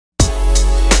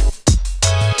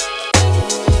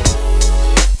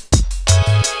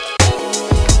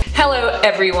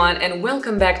everyone, and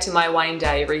welcome back to My Wine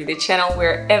Diary, the channel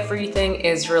where everything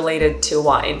is related to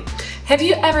wine. Have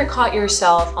you ever caught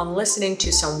yourself on listening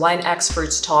to some wine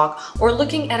experts talk or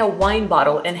looking at a wine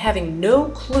bottle and having no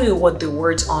clue what the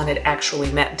words on it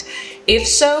actually meant? If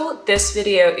so, this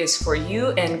video is for you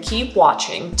and keep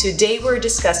watching. Today we're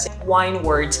discussing wine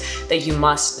words that you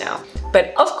must know.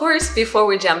 But of course, before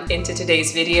we jump into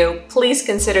today's video, please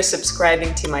consider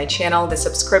subscribing to my channel. The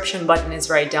subscription button is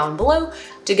right down below,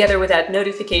 together with that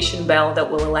notification bell that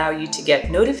will allow you to get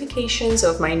notifications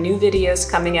of my new videos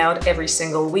coming out every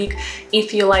single week.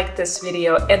 If you like this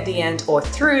video at the end or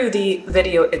through the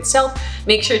video itself,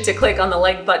 make sure to click on the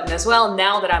like button as well.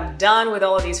 Now that I'm done with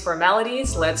all of these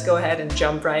formalities, let's go ahead and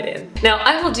jump right in. Now,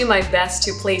 I will do my best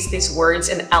to place these words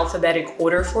in alphabetic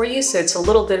order for you, so it's a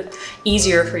little bit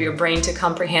easier for your brain to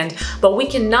comprehend, but we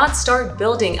cannot start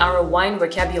building our wine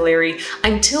vocabulary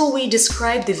until we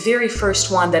describe the very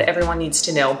first one that everyone needs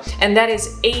to know, and that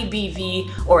is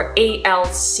ABV or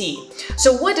ALC.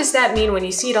 So what does that mean when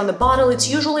you see it on the bottle? It's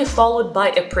usually followed by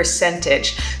a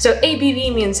percentage. So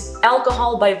ABV means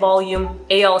alcohol by volume,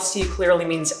 ALC clearly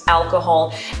means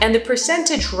alcohol, and the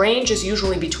percentage range is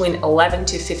usually between 11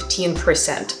 to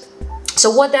 15%. So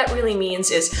what that really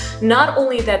means is not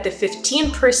only that the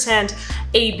 15%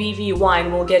 ABV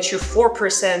wine will get you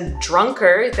 4%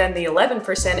 drunker than the 11%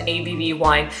 ABV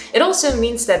wine, it also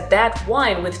means that that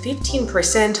wine with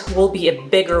 15% will be a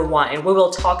bigger wine. We will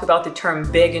talk about the term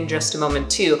big in just a moment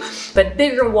too, but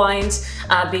bigger wines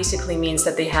basically means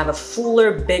that they have a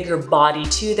fuller, bigger body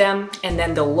to them, and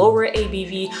then the lower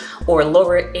ABV or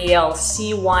lower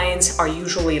ALC wines are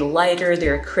usually lighter,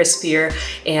 they're crispier,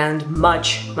 and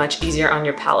much easier on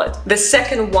your palate. The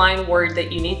second wine word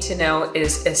that you need to know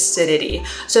is acidity.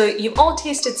 So you've all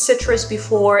tasted citrus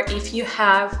before. If you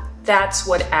have, that's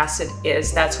what acid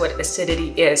is, that's what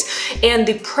acidity is. And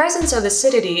the presence of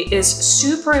acidity is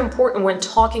super important when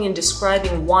talking and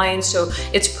describing wine, so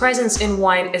its presence in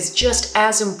wine is just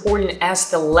as important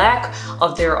as the lack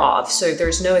of thereof. So if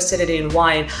there's no acidity in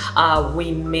wine,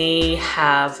 we may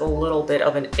have a little bit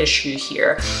of an issue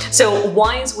here. So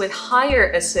wines with higher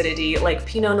acidity, like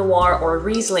Pinot Noir or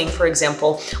Riesling, for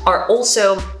example, are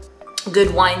also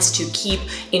good wines to keep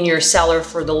in your cellar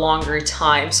for the longer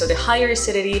time. So the higher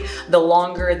acidity, the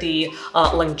longer the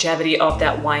longevity of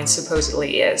that wine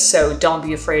supposedly is. So don't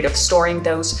be afraid of storing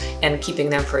those and keeping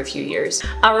them for a few years.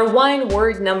 Our wine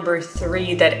word number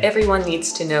 3 that everyone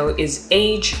needs to know is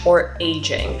age or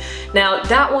aging. Now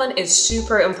that one is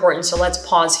super important, so let's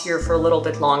pause here for a little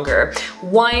bit longer.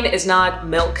 Wine is not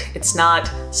milk. It's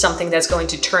not something that's going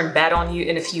to turn bad on you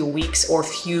in a few weeks or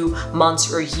few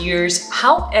months or years.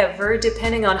 However,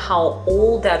 depending on how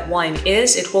old that wine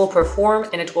is, it will perform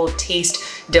and it will taste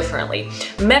differently.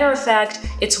 Matter of fact,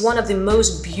 it's one of the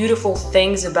most beautiful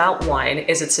things about wine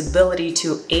is its ability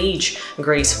to age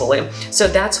gracefully. So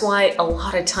that's why a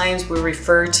lot of times we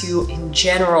refer to, in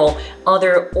general,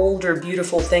 other older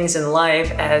beautiful things in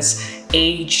life as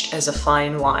aged as a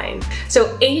fine wine.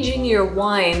 So aging your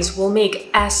wines will make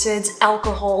acids,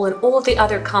 alcohol, and all of the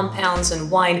other compounds in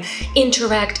wine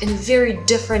interact in a very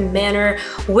different manner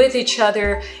with each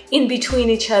other, in between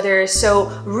each other. So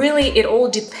really it all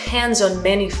depends on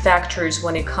many factors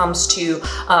when it comes to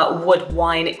what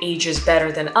wine ages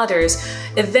better than others.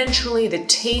 Eventually the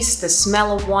taste, the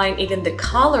smell of wine, even the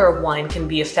color of wine can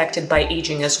be affected by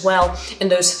aging as well. And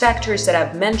those factors that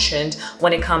I've mentioned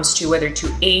when it comes to whether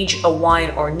to age a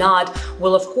wine or not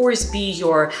will of course be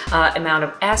your amount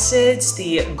of acids,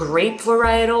 the grape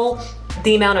varietal,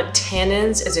 the amount of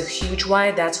tannins is a huge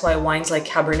why. That's why wines like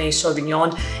Cabernet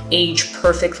Sauvignon age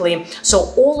perfectly.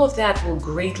 So all of that will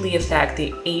greatly affect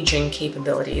the aging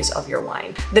capabilities of your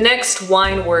wine. The next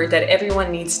wine word that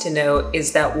everyone needs to know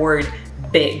is that word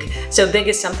big. So big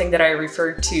is something that I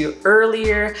referred to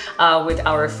earlier with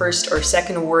our first or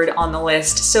second word on the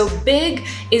list. So big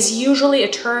is usually a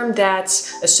term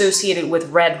that's associated with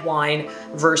red wine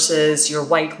versus your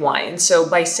white wine. So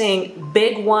by saying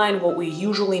big wine, what we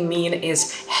usually mean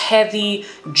is heavy,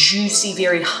 juicy,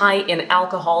 very high in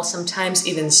alcohol, sometimes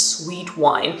even sweet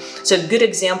wine. So good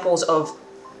examples of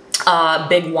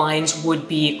big wines would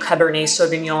be Cabernet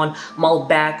Sauvignon,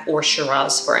 Malbec, or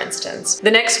Shiraz, for instance.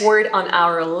 The next word on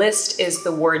our list is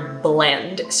the word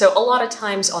blend. So a lot of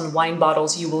times on wine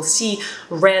bottles you will see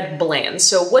red blend.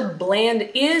 So what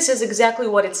blend is exactly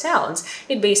what it sounds.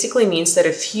 It basically means that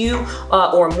a few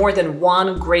or more than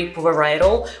one grape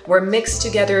varietal were mixed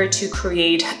together to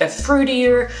create a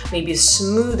fruitier, maybe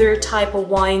smoother type of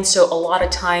wine. So a lot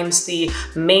of times the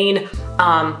main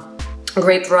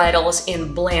grape varietals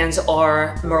in blends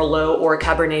are Merlot or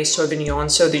Cabernet Sauvignon,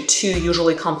 so the two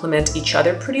usually complement each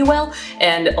other pretty well,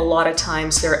 and a lot of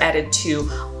times they're added to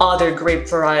other grape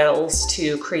varietals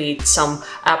to create some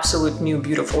absolute new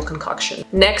beautiful concoction.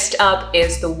 Next up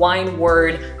is the wine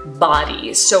word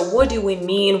body. So what do we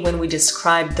mean when we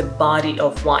describe the body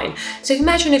of wine? So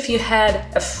imagine if you had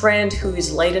a friend who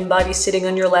is light in body sitting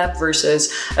on your lap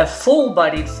versus a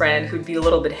full-bodied friend who'd be a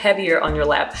little bit heavier on your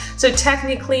lap. So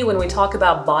technically, when we talk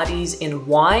about bodies in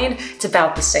wine, it's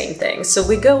about the same thing. So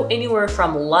we go anywhere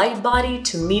from light-bodied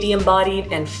to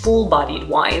medium-bodied and full-bodied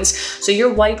wines. So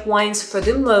your white wines, for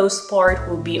the most part,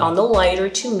 will be on the lighter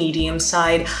to medium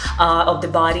side of the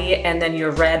body, and then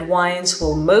your red wines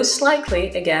will most likely,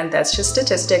 again, that's just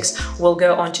statistics, will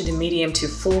go onto the medium to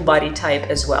full-body type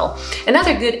as well.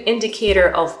 Another good indicator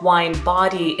of wine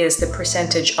body is the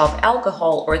percentage of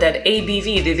alcohol, or that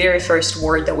ABV, the very first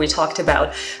word that we talked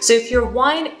about. So if your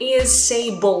wine is,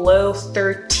 say, below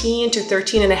 13 to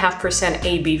 13.5%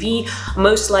 ABV,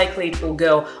 most likely it will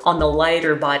go on the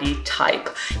lighter body type.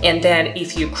 And then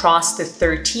if you cross the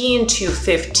 13 to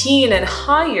 15 and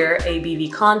higher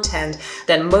ABV content,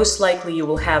 then most likely you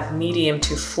will have medium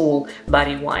to full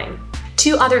body wine.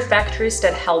 Two other factors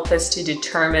that help us to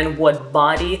determine what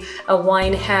body a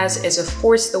wine has is, of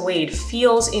course, the way it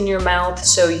feels in your mouth.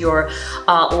 So your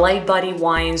light body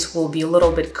wines will be a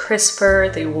little bit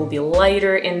crisper, they will be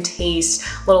lighter in taste,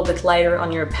 a little bit lighter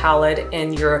on your palate,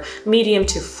 and your medium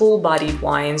to full bodied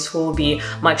wines will be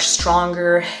much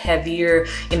stronger, heavier.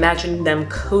 Imagine them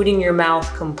coating your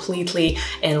mouth completely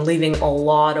and leaving a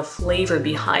lot of flavor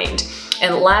behind.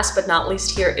 And last but not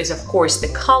least here is, of course, the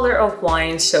color of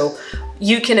wine. So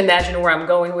you can imagine where I'm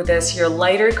going with this. Your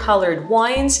lighter colored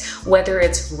wines, whether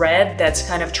it's red that's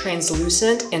kind of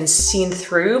translucent and seen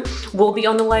through, will be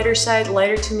on the lighter side,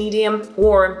 lighter to medium,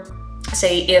 or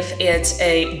say if it's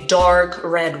a dark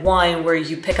red wine where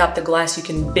you pick up the glass, you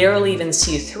can barely even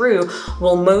see through,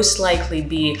 will most likely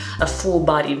be a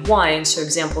full-bodied wine. So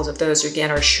examples of those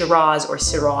again are Shiraz or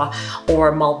Syrah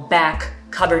or Malbec,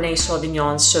 Cabernet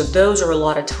Sauvignon. So those are a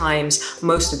lot of times,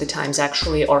 most of the times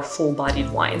actually, are full-bodied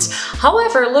wines.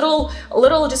 However, a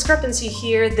little discrepancy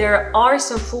here. There are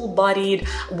some full-bodied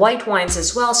white wines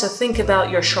as well. So think about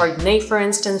your Chardonnay, for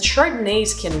instance.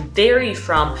 Chardonnays can vary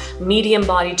from medium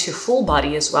body to full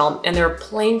body as well. And there are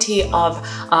plenty of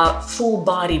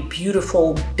full-body,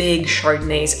 beautiful, big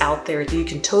Chardonnays out there that you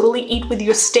can totally eat with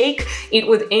your steak, eat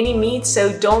with any meat.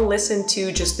 So don't listen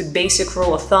to just the basic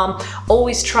rule of thumb.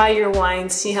 Always try your wine,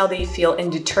 see how they feel,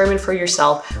 and determine for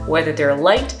yourself whether they're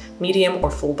light, medium, or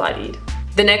full-bodied.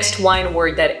 The next wine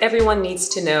word that everyone needs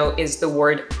to know is the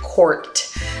word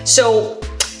corked. So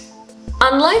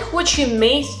unlike what you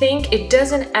may think, it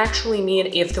doesn't actually mean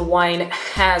if the wine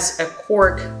has a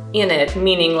cork in it,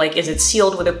 meaning like is it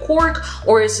sealed with a cork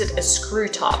or is it a screw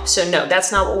top? So no,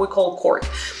 that's not what we call cork.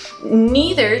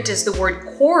 Neither does the word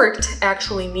corked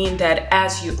actually mean that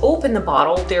as you open the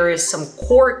bottle, there is some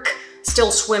cork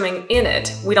still swimming in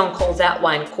it. We don't call that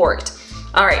wine corked.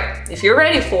 All right, if you're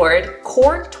ready for it,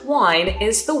 corked wine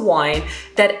is the wine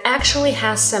that actually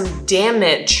has some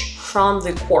damage from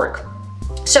the cork.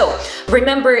 So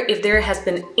remember, if there has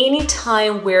been any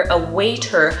time where a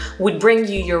waiter would bring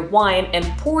you your wine and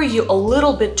pour you a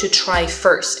little bit to try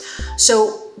first.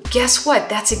 So guess what?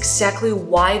 That's exactly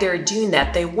why they're doing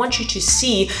that. They want you to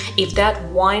see if that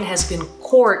wine has been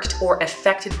corked or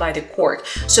affected by the cork.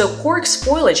 So cork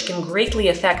spoilage can greatly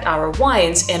affect our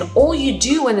wines, and all you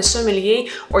do when a sommelier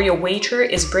or your waiter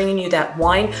is bringing you that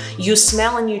wine, you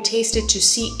smell and you taste it to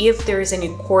see if there is any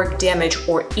cork damage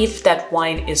or if that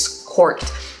wine is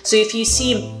corked. So if you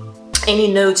see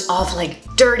any notes of like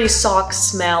dirty sock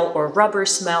smell or rubber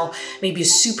smell, maybe a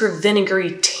super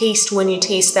vinegary taste when you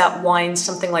taste that wine,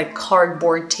 something like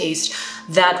cardboard taste,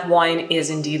 that wine is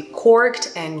indeed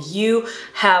corked, and you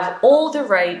have all the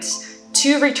rights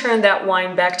to return that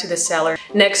wine back to the cellar.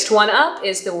 Next one up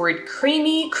is the word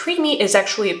creamy. Creamy is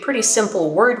actually a pretty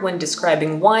simple word when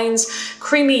describing wines.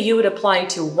 Creamy you would apply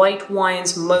to white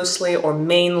wines mostly or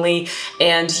mainly,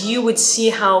 and you would see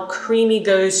how creamy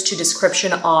goes to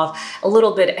description of a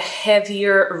little bit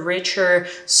heavier, richer,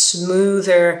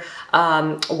 smoother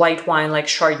white wine like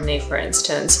Chardonnay, for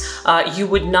instance. You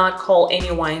would not call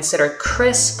any wines that are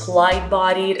crisp,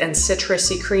 light-bodied, and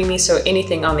citrusy creamy, so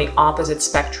anything on the opposite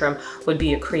spectrum would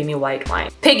be a creamy white wine.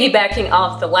 Piggybacking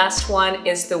off the last one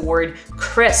is the word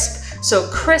crisp. So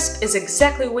crisp is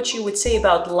exactly what you would say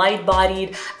about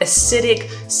light-bodied, acidic,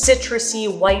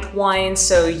 citrusy white wine.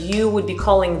 So you would be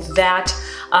calling that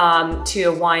to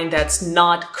a wine that's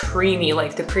not creamy,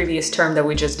 like the previous term that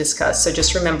we just discussed. So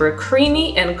just remember,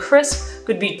 creamy and crisp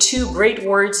could be two great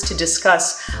words to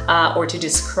discuss or to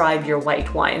describe your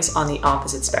white wines on the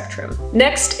opposite spectrum.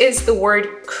 Next is the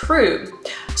word cru.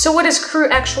 So what does cru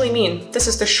actually mean? This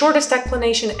is the shortest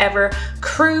explanation ever.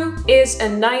 Cru is a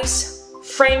nice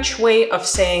French way of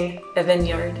saying a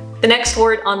vineyard. The next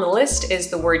word on the list is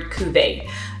the word cuvée.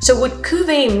 So what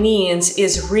cuvée means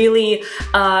is really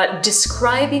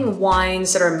describing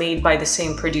wines that are made by the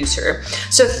same producer.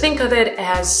 So think of it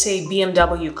as, say,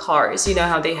 BMW cars. You know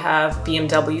how they have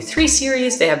BMW 3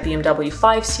 Series, they have BMW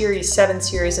 5 Series, 7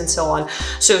 Series, and so on.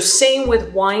 So same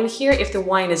with wine here. If the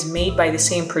wine is made by the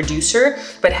same producer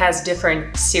but has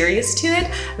different series to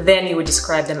it, then you would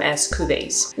describe them as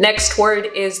cuvées. Next word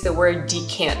is the word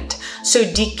decant. So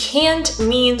decant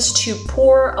means to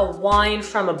pour a wine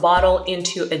from a bottle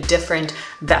into a different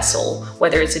vessel.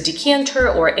 Whether it's a decanter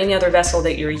or any other vessel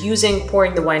that you're using,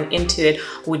 pouring the wine into it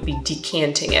would be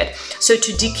decanting it. So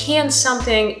to decant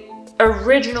something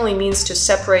originally means to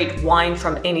separate wine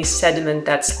from any sediment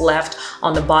that's left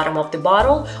on the bottom of the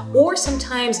bottle, or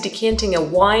sometimes decanting a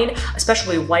wine,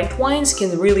 especially white wines,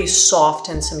 can really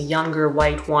soften some younger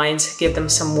white wines, give them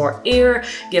some more air,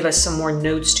 give us some more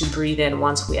notes to breathe in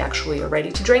once we actually are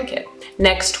ready to drink it.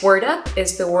 Next word up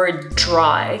is the word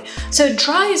dry. So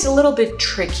dry is a little bit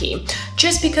tricky,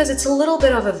 just because it's a little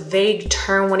bit of a vague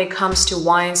term when it comes to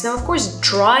wines. Now, of course,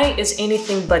 dry is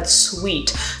anything but sweet.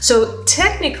 So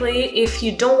technically, if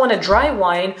you don't want a dry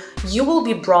wine, you will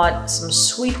be brought some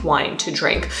sweet wine to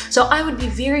drink. So I would be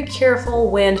very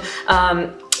careful when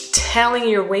telling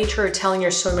your waiter or telling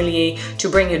your sommelier to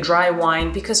bring a dry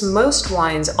wine, because most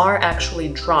wines are actually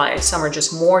dry. Some are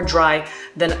just more dry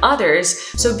than others.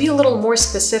 So be a little more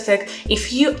specific.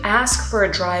 If you ask for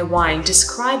a dry wine,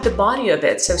 describe the body of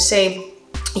it. So say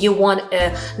you want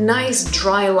a nice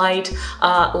dry light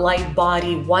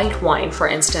body white wine, for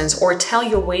instance, or tell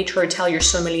your waiter or tell your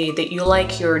sommelier that you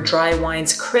like your dry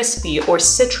wines crispy or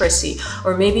citrusy,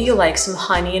 or maybe you like some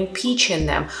honey and peach in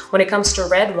them. When it comes to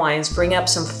red wines, bring up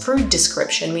some fruit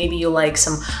description. Maybe you like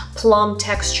some plum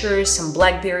textures, some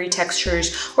blackberry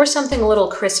textures, or something a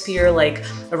little crispier like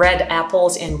red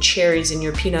apples and cherries in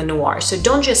your Pinot Noir. So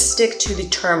don't just stick to the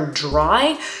term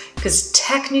dry, because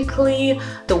technically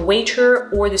the waiter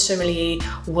or the sommelier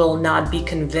will not be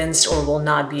convinced or will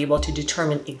not be able to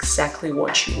determine exactly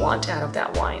what you want out of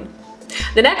that wine.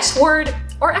 The next word,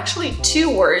 or actually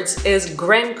two words, is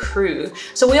Grand Cru.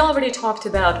 So we already talked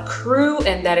about cru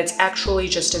and that it's actually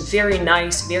just a very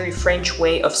nice, very French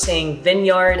way of saying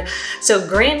vineyard. So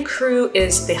Grand Cru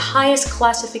is the highest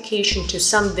classification to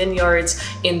some vineyards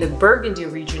in the Burgundy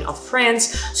region of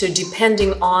France. So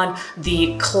depending on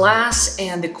the class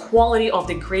and the quality of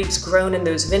the grapes grown in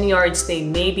those vineyards, they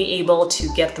may be able to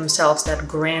get themselves that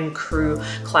Grand Cru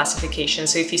classification.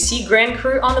 So if you see Grand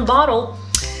Cru on the bottle,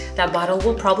 that bottle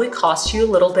will probably cost you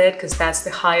a little bit, because that's the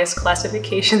highest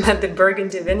classification that the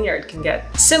Burgundy vineyard can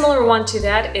get. Similar one to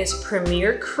that is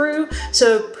Premier Cru.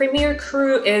 So Premier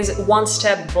Cru is one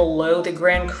step below the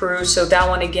Grand Cru. So that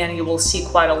one, again, you will see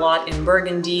quite a lot in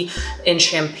Burgundy, in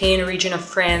Champagne region of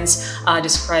France,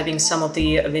 describing some of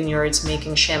the vineyards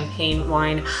making champagne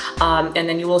wine. And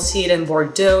then you will see it in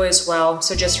Bordeaux as well.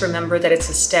 So just remember that it's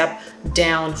a step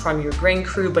down from your Grand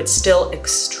Cru, but still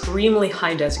extremely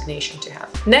high designation to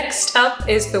have. Next up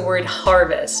is the word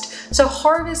harvest. So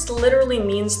harvest literally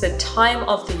means the time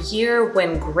of the year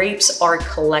when grapes are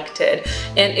collected.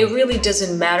 And it really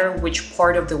doesn't matter which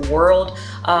part of the world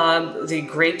the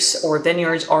grapes or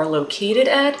vineyards are located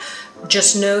at.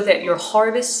 Just know that your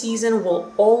harvest season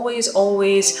will always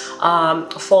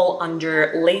fall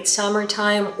under late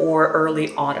summertime or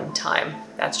early autumn time.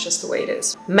 That's just the way it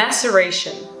is.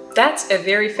 Maceration. That's a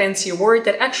very fancy word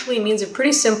that actually means a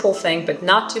pretty simple thing, but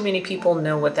not too many people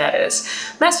know what that is.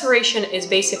 Maceration is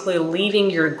basically leaving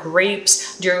your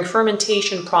grapes during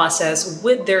fermentation process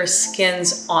with their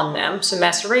skins on them. So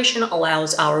maceration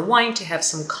allows our wine to have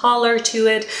some color to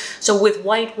it. So with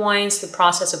white wines, the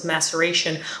process of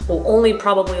maceration will only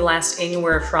probably last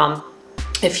anywhere from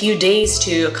a few days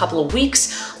to a couple of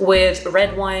weeks. With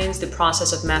red wines, the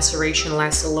process of maceration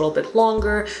lasts a little bit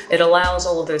longer. It allows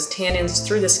all of those tannins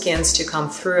through the skins to come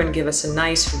through and give us a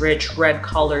nice, rich red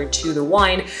color to the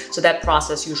wine. So that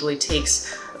process usually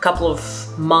takes a couple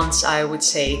of months, I would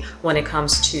say, when it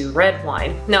comes to red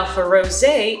wine. Now for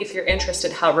rosé, if you're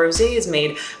interested how rosé is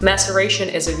made, maceration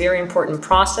is a very important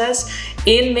process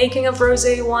in making of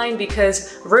rosé wine,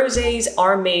 because rosés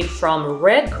are made from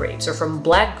red grapes or from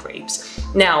black grapes.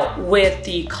 Now, with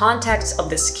the context of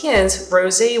the skins,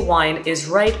 rosé wine is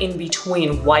right in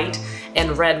between white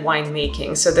and red wine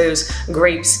making. So those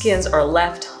grape skins are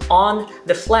left on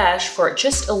the flesh for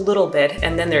just a little bit,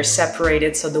 and then they're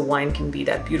separated so the wine can be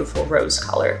that beautiful rose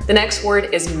color. The next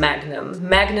word is magnum.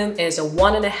 Magnum is a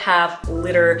 1.5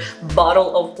 liter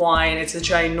bottle of wine. It's a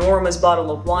ginormous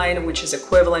bottle of wine, which is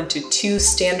equivalent to 2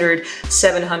 standard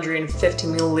 750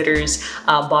 milliliters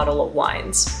bottle of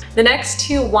wines. The next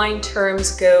 2 wine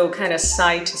terms go kind of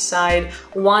side to side.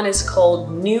 One is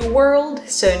called New World.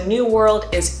 So New World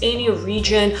is any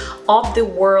region of the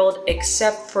world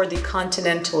except for the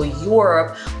continental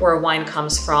Europe where wine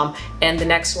comes from. And the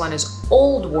next one is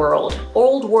Old World.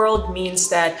 Old World means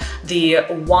that the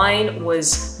wine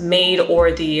was made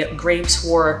or the grapes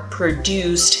were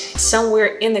produced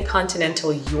somewhere in the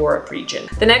continental Europe region.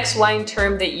 The next wine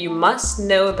term that you must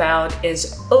know about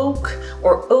is oak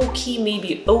or oaky,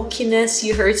 maybe oakiness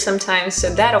you heard sometimes.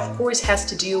 So that of course has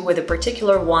to do with a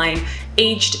particular wine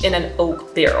aged in an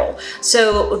oak barrel.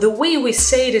 So the way we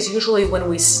say it is usually when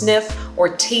we sniff or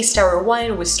taste our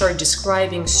wine, we start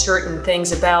describing certain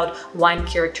things about wine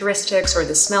characteristics or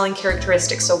the smelling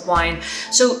characteristics of wine.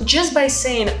 So just by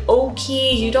saying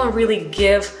oaky, you don't really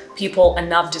give people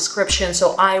enough description.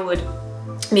 So I would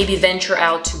maybe venture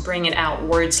out to bringing out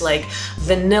words like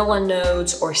vanilla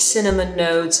notes or cinnamon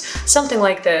notes. Something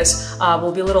like this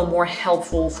will be a little more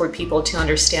helpful for people to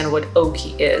understand what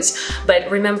oaky is. But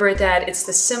remember that it's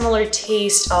the similar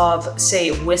taste of,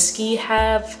 say, whiskey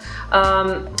have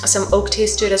some oak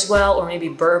taste to it as well, or maybe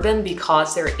bourbon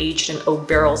because they're aged in oak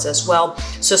barrels as well.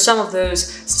 So some of those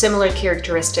similar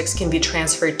characteristics can be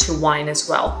transferred to wine as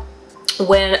well.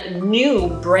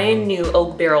 When brand new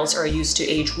oak barrels are used to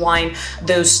age wine,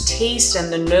 those tastes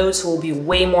and the notes will be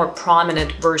way more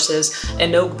prominent versus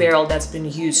an oak barrel that's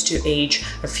been used to age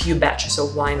a few batches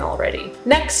of wine already.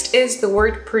 Next is the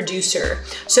word producer.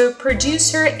 So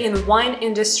producer in wine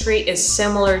industry is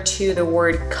similar to the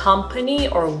word company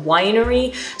or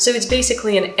winery. So it's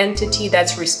basically an entity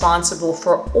that's responsible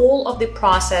for all of the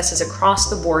processes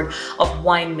across the board of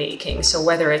winemaking. So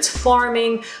whether it's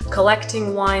farming,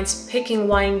 collecting wines, picking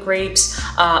wine grapes,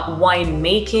 wine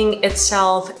making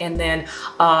itself, and then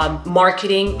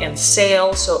marketing and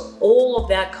sale. So all of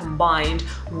that combined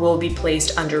will be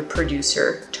placed under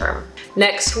producer term.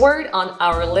 Next word on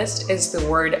our list is the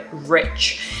word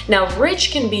rich. Now,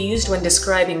 rich can be used when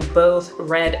describing both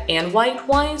red and white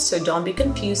wines, so don't be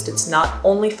confused, it's not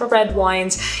only for red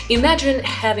wines. Imagine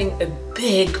having a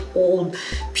big old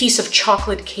piece of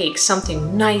chocolate cake,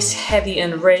 something nice, heavy,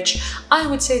 and rich. I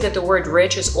would say that the word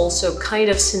rich is also kind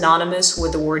of synonymous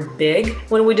with the word big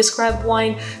when we describe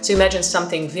wine. So imagine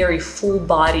something very full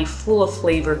body, full of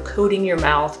flavor, coating your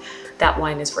mouth. That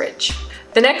wine is rich.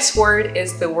 The next word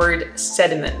is the word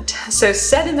sediment. So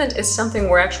sediment is something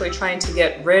we're actually trying to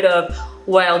get rid of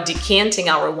while decanting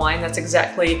our wine. That's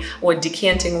exactly what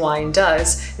decanting wine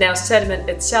does. Now, sediment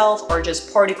itself are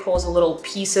just particles, little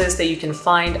pieces that you can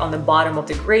find on the bottom of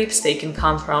the grapes. They can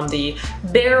come from the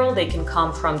barrel, they can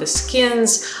come from the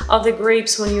skins of the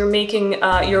grapes when you're making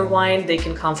your wine, they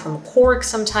can come from cork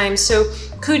sometimes. So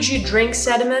could you drink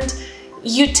sediment?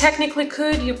 You technically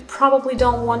could, you probably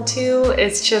don't want to.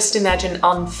 It's just, imagine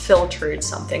unfiltered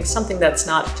something that's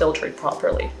not filtered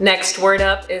properly. Next word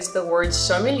up is the word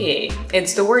sommelier.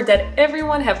 It's the word that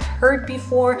everyone have heard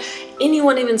before.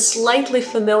 Anyone even slightly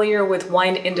familiar with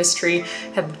wine industry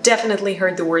have definitely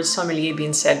heard the word sommelier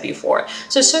being said before.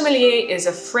 So sommelier is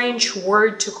a French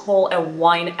word to call a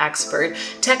wine expert.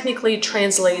 Technically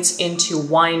translates into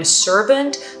wine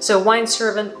servant. So wine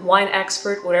servant, wine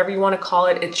expert, whatever you want to call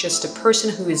it, it's just a person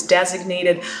who is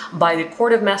designated by the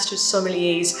Court of Master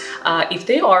Sommeliers, if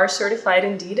they are certified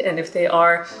indeed, and if they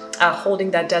are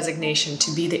holding that designation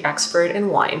to be the expert in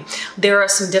wine. There are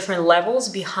some different levels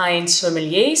behind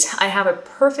sommeliers. I have a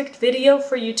perfect video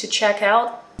for you to check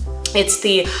out. It's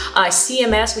the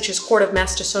CMS, which is Court of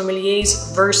Master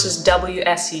Sommeliers, versus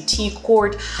WSET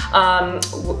Court.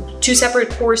 Two separate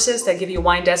courses that give you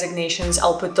wine designations.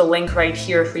 I'll put the link right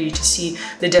here for you to see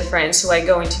the difference. So I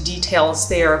go into details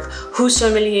there of who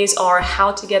sommeliers are,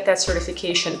 how to get that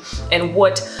certification, and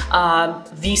what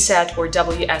WSET or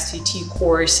WSET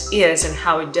course is and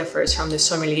how it differs from the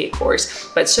sommelier course.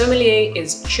 But sommelier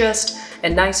is just a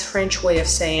nice French way of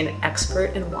saying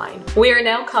expert in wine. We are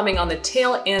now coming on the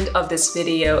tail end of this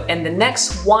video, and the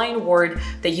next wine word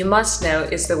that you must know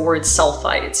is the word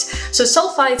sulfites. So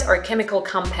sulfites are chemical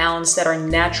compounds that are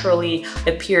naturally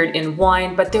appeared in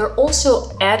wine, but they're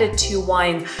also added to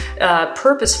wine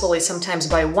purposefully sometimes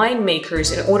by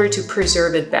winemakers in order to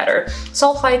preserve it better.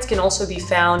 Sulfites can also be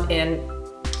found in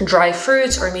dry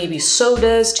fruits or maybe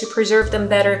sodas to preserve them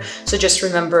better. So just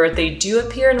remember, they do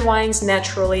appear in wines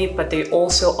naturally, but they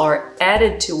also are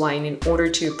added to wine in order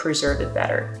to preserve it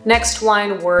better. Next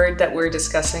wine word that we're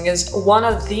discussing is one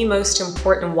of the most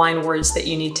important wine words that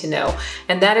you need to know,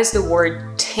 and that is the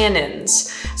word tannins.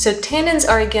 So tannins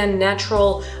are again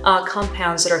natural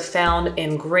compounds that are found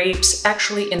in grapes,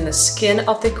 actually in the skin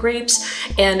of the grapes,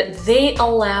 and they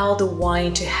allow the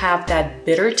wine to have that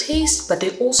bitter taste, but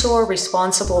they also are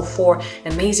responsible for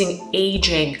amazing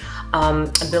aging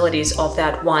abilities of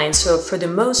that wine. So for the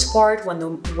most part, when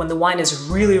the wine is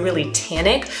really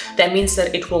tannic, that means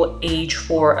that it will age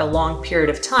for a long period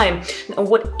of time. And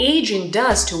what aging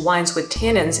does to wines with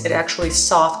tannins, it actually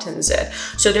softens it.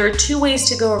 So there are two ways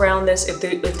to go around this. If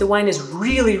the wine is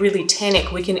really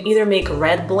tannic, we can either make a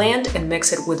red blend and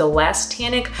mix it with a less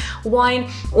tannic wine,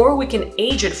 or we can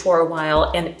age it for a while,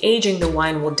 and aging the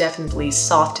wine will definitely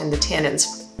soften the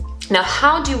tannins. Now,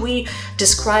 how do we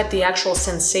describe the actual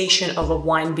sensation of a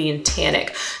wine being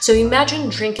tannic? So imagine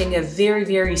drinking a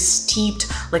very steeped,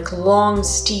 like long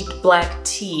steeped black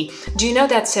tea. Do you know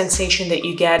that sensation that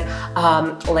you get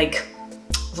like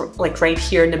right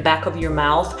here in the back of your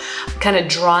mouth, kind of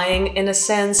drying in a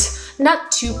sense,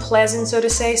 not too pleasant, so to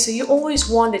say. So you always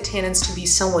want the tannins to be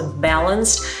somewhat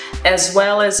balanced, as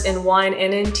well as in wine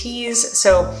and in teas.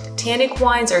 So tannic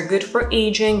wines are good for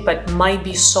aging, but might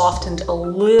be softened a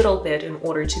little bit in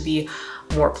order to be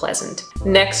more pleasant.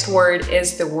 Next word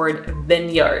is the word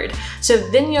vineyard. So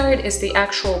vineyard is the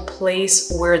actual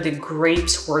place where the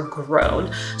grapes were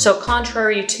grown. So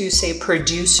contrary to, say,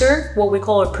 producer, what we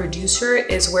call a producer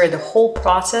is where the whole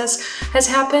process has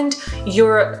happened.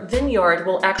 Your vineyard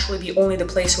will actually be only the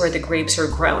place where the grapes are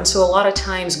grown. So a lot of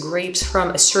times grapes from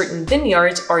a certain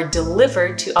vineyard are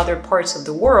delivered to other parts of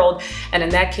the world. And in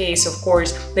that case, of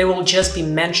course, they will just be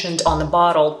mentioned on the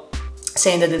bottle,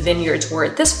 saying that the vineyards were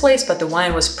at this place, but the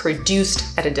wine was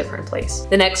produced at a different place.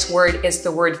 The next word is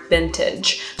the word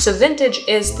vintage. So vintage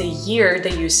is the year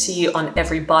that you see on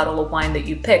every bottle of wine that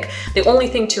you pick. The only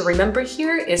thing to remember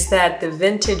here is that the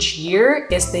vintage year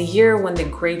is the year when the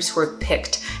grapes were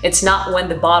picked. It's not when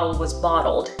the bottle was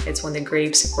bottled, it's when the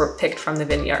grapes were picked from the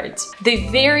vineyards. The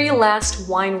very last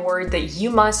wine word that you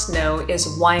must know is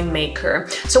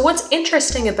winemaker. So what's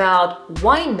interesting about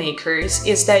winemakers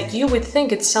is that you would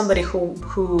think it's somebody who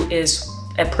is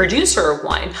a producer of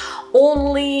wine,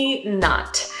 only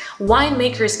not.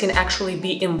 Winemakers can actually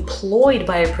be employed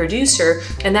by a producer,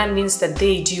 and that means that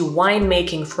they do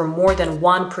winemaking for more than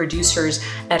one producers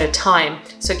at a time.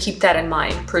 So keep that in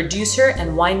mind. Producer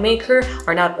and winemaker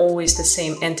are not always the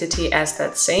same entity as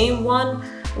that same one.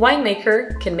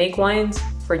 Winemaker can make wines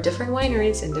for different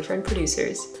wineries and different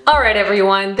producers. All right,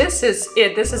 everyone, this is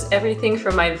it. This is everything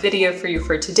from my video for you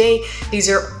for today. These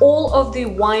are all of the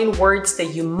wine words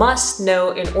that you must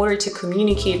know in order to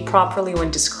communicate properly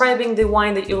when describing the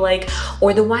wine that you like,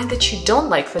 or the wine that you don't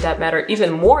like, for that matter,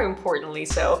 even more importantly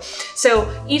so. So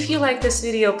if you like this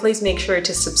video, please make sure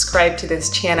to subscribe to this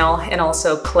channel and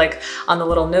also click on the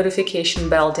little notification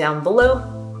bell down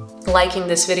below. Liking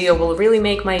this video will really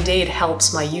make my day. It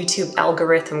helps my YouTube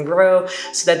algorithm grow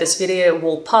so that this video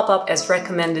will pop up as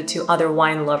recommended to other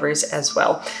wine lovers as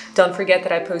well. Don't forget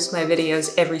that I post my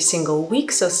videos every single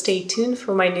week, so stay tuned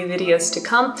for my new videos to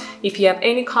come. If you have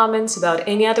any comments about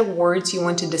any other words you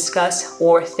want to discuss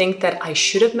or think that I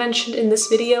should have mentioned in this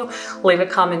video, leave a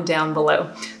comment down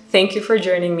below. Thank you for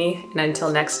joining me, and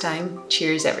until next time,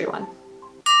 cheers everyone.